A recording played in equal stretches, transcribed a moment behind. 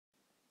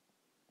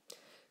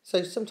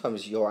So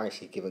sometimes you're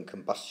actually given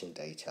combustion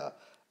data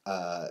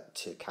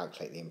to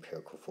calculate the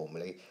empirical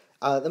formulae.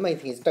 The main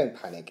thing is don't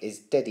panic, it's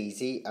dead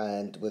easy,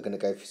 and we're going to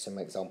go through some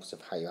examples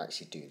of how you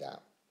actually do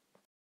that.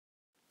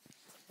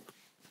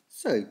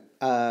 So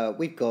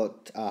we've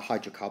got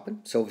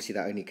hydrocarbon, so obviously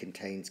that only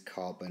contains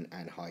carbon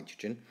and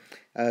hydrogen.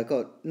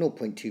 Got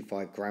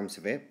 0.25 grams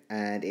of it,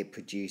 and it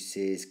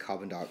produces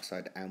carbon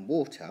dioxide and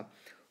water.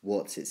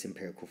 What's its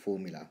empirical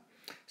formula?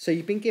 So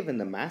you've been given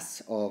the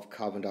mass of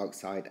carbon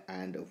dioxide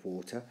and of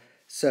water.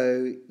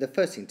 So the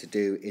first thing to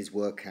do is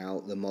work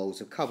out the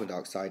moles of carbon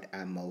dioxide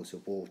and moles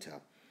of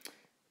water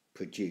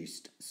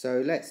produced.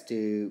 So let's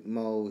do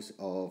moles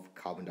of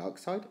carbon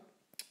dioxide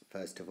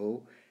first of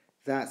all.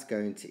 That's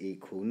going to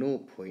equal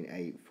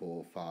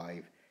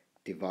 0.845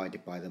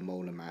 divided by the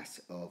molar mass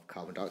of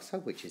carbon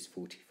dioxide, which is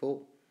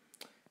 44.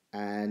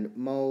 And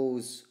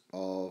moles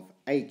of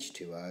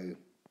H2O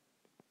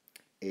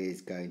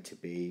is going to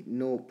be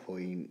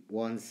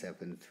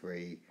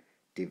 0.173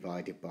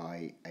 divided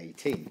by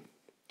 18.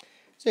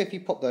 So if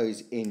you pop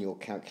those in your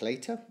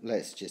calculator,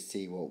 let's just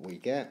see what we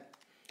get.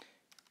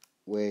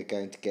 We're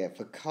going to get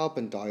for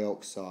carbon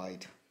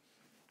dioxide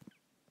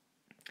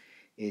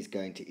is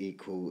going to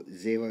equal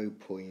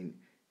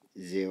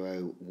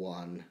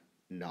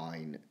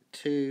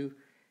 0.0192,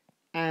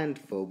 and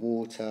for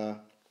water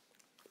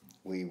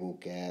we will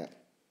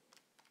get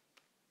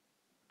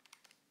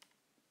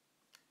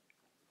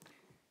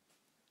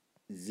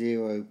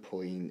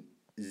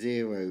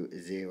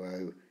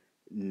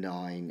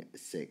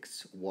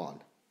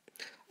 0.00961.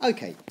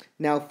 Okay,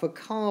 now for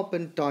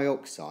carbon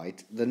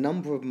dioxide, the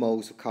number of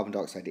moles of carbon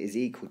dioxide is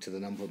equal to the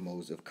number of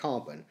moles of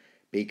carbon,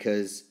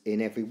 because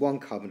in every one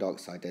carbon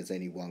dioxide there's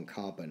only one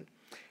carbon.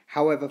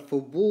 However,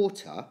 for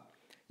water,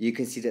 you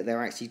can see that there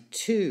are actually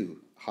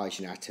two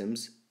hydrogen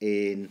atoms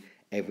in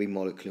every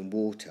molecule in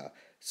water.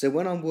 So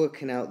when I'm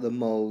working out the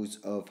moles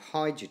of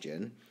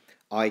hydrogen,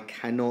 I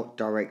cannot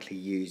directly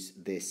use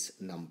this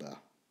number.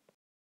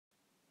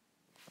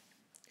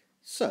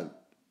 So,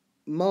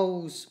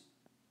 moles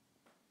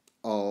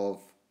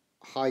of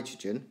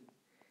hydrogen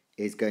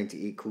is going to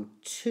equal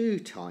 2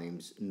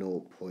 times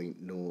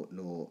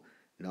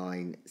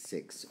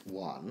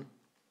 0.00961,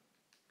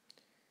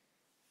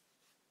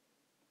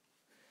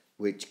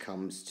 which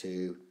comes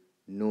to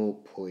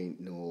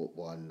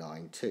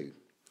 0.0192.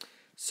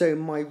 So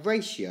my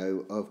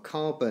ratio of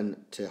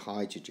carbon to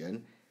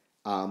hydrogen,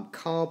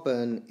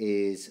 carbon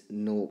is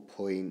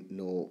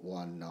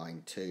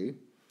 0.0192.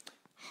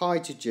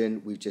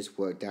 Hydrogen we've just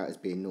worked out as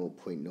being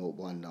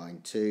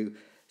 0.0192.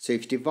 So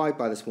if you divide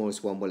by the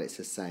smallest one, well, it's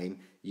the same.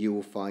 You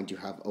will find you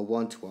have a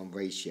 1-to-1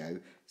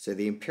 ratio. So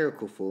the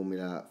empirical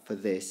formula for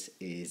this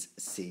is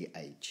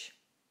CH.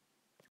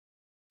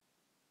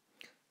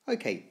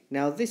 Okay,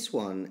 now this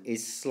one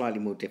is slightly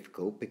more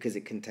difficult because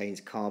it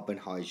contains carbon,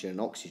 hydrogen and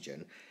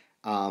oxygen.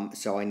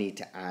 So I need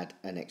to add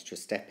an extra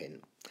step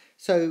in.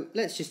 So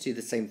let's just do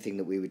the same thing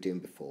that we were doing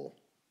before.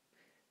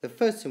 The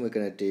first thing we're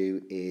going to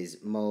do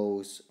is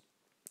moles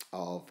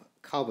of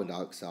carbon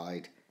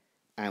dioxide,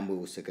 and we're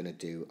also going to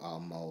do our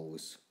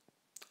moles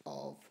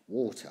of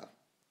water.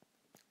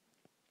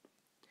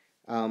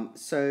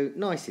 So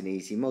nice and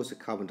easy, moles of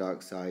carbon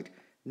dioxide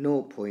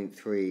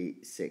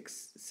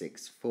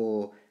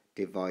 0.3664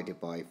 divided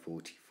by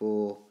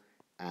 44,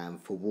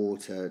 and for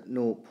water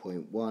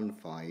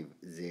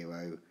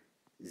 0.1500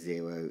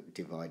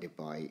 divided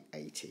by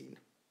 18.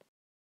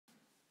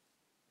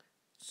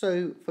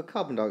 So for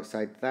carbon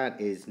dioxide that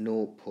is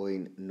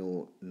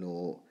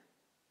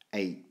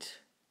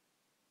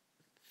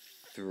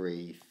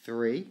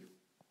 0.00833,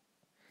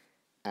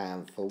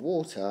 and for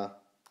water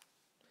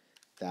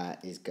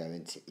that is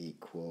going to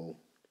equal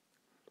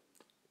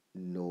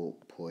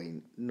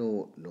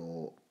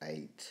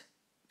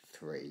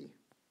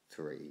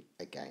 0.00833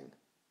 again.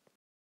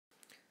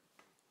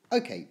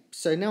 Okay,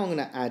 so now I'm going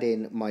to add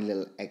in my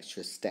little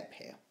extra step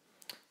here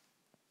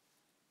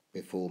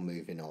before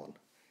moving on.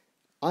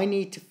 I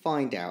need to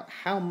find out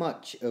how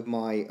much of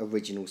my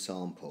original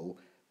sample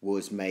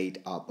was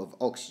made up of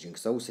oxygen,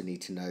 because I also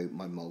need to know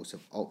my moles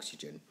of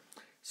oxygen.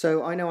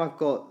 So I know I've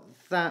got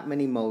that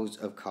many moles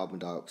of carbon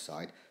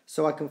dioxide,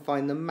 so I can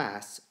find the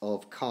mass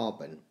of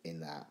carbon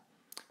in that.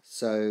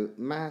 So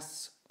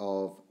mass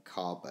of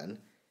carbon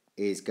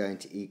is going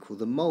to equal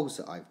the moles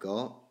that I've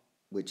got,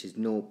 which is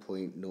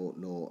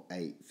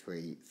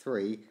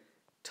 0.00833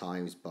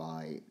 times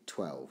by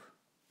 12.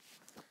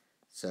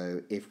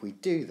 So if we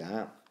do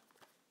that,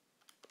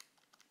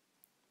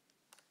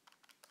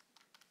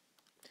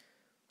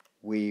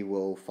 we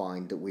will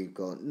find that we've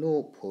got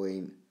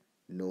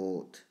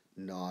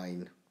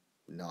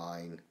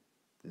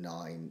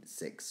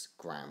 0.09996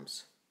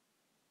 grams.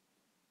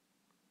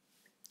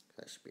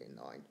 That should be a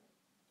 9.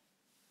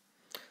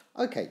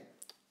 Okay.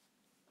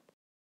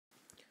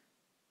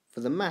 For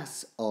the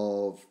mass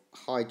of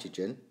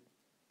hydrogen,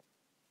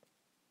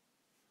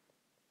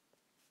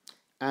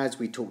 as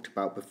we talked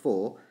about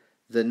before,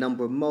 the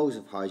number of moles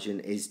of hydrogen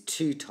is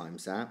 2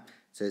 times that.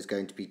 So it's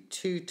going to be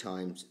 2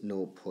 times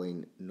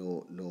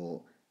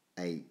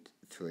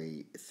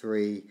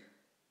 0.00833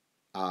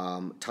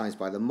 times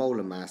by the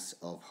molar mass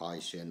of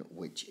hydrogen,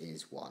 which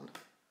is 1.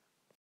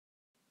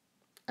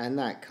 And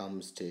that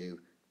comes to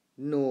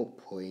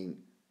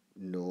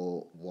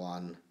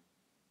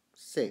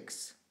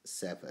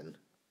 0.0167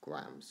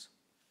 grams.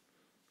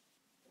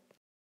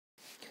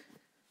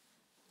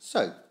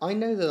 So I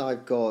know that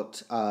I've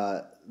got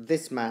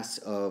this mass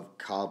of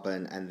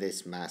carbon and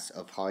this mass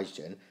of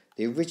hydrogen.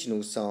 The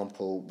original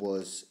sample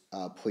was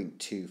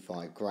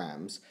 0.25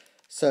 grams.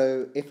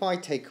 So if I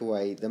take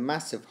away the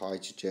mass of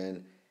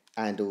hydrogen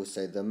and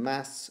also the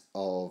mass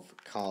of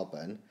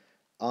carbon,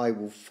 I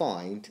will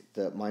find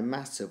that my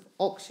mass of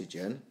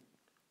oxygen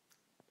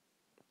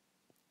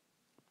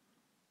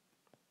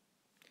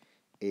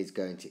is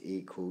going to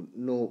equal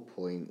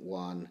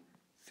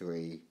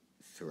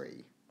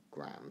 0.133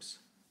 grams.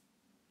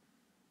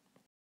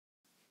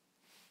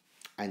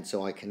 And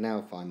so I can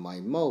now find my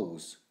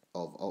moles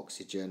of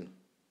oxygen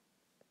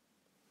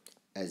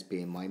as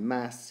being my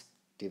mass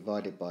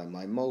divided by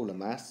my molar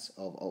mass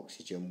of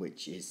oxygen,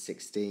 which is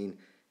 16,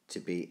 to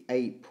be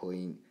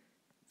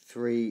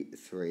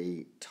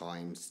 8.33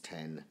 times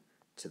 10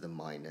 to the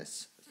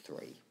minus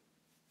 3.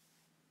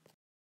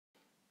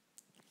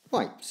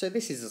 Right, so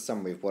this is a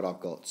summary of what I've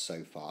got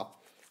so far.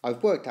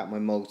 I've worked out my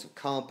moles of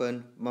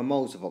carbon, my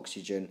moles of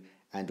oxygen,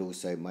 and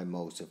also my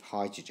moles of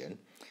hydrogen.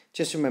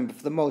 Just remember,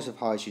 for the moles of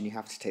hydrogen, you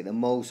have to take the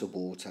moles of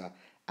water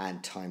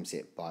and times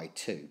it by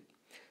 2.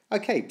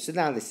 Okay, so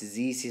now this is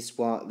the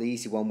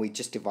easy one. We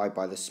just divide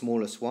by the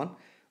smallest one,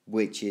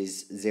 which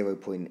is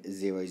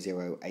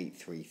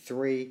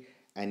 0.00833.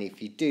 And if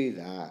you do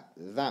that,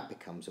 that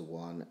becomes a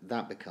 1,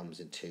 that becomes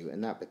a 2,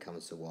 and that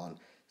becomes a 1.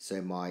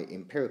 So my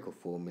empirical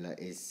formula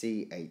is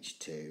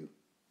CH2O.